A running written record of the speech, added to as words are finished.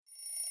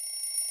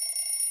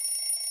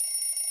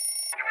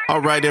All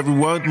right,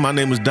 everyone. My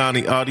name is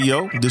Donnie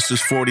Audio. This is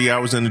 40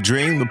 Hours in a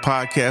Dream, the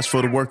podcast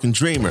for the working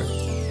dreamer.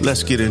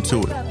 Let's get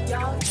into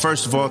it.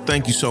 First of all,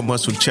 thank you so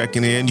much for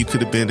checking in. You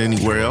could have been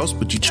anywhere else,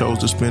 but you chose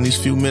to spend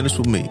these few minutes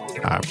with me.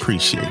 I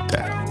appreciate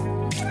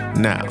that.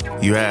 Now,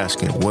 you're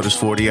asking, what is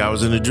 40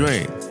 Hours in a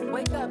Dream?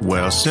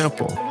 Well,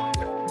 simple.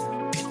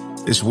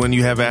 It's when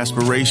you have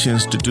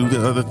aspirations to do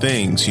the other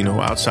things,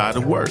 outside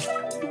of work.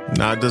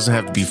 Now, it doesn't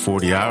have to be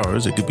 40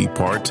 hours. It could be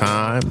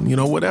part-time,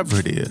 whatever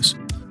it is.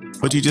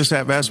 But you just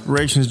have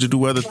aspirations to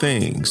do other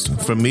things.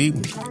 For me,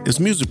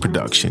 it's music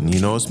production.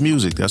 It's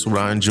music. That's what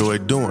I enjoy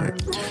doing.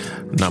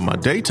 Now, my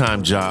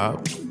daytime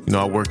job,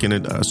 I work in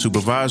a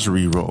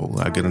supervisory role.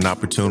 I get an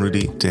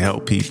opportunity to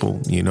help people,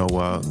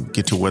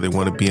 get to where they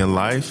want to be in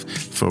life,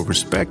 feel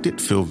respected,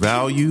 feel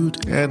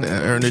valued, and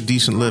earn a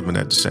decent living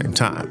at the same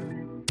time.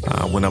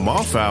 When I'm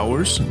off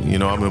hours, I'm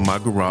in my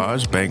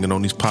garage banging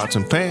on these pots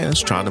and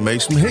pans trying to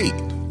make some heat.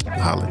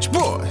 Holla at your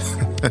boy.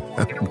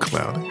 I'm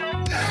clowning.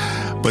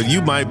 But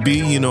you might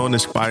be, an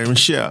aspiring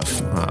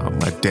chef,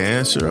 a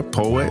dancer, a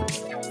poet,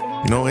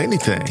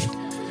 anything.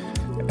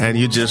 And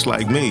you're just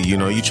like me,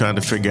 you're trying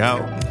to figure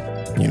out,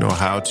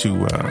 how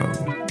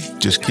to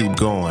just keep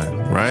going,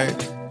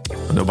 right?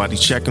 Nobody's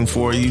checking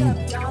for you.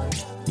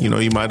 You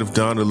might have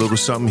done a little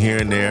something here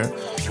and there,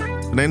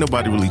 but ain't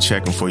nobody really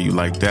checking for you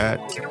like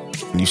that.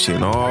 And you're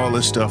seeing all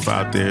this stuff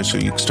out there, so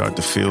you start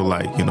to feel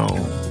like,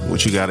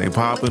 what you got ain't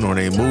popping or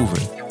it ain't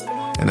moving.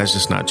 And that's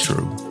just not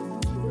true.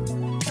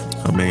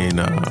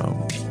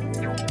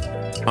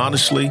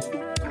 Honestly,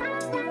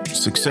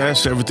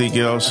 success, everything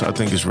else, I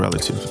think is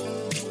relative.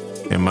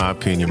 In my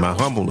opinion, my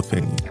humble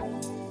opinion.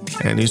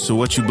 And it's to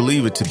what you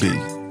believe it to be.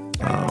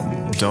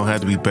 Don't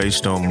have to be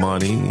based on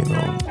money,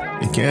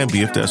 It can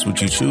be if that's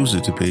what you choose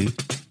it to be.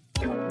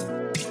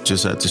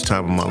 Just at this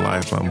time of my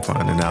life, I'm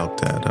finding out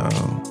that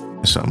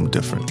it's something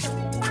different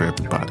for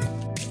everybody.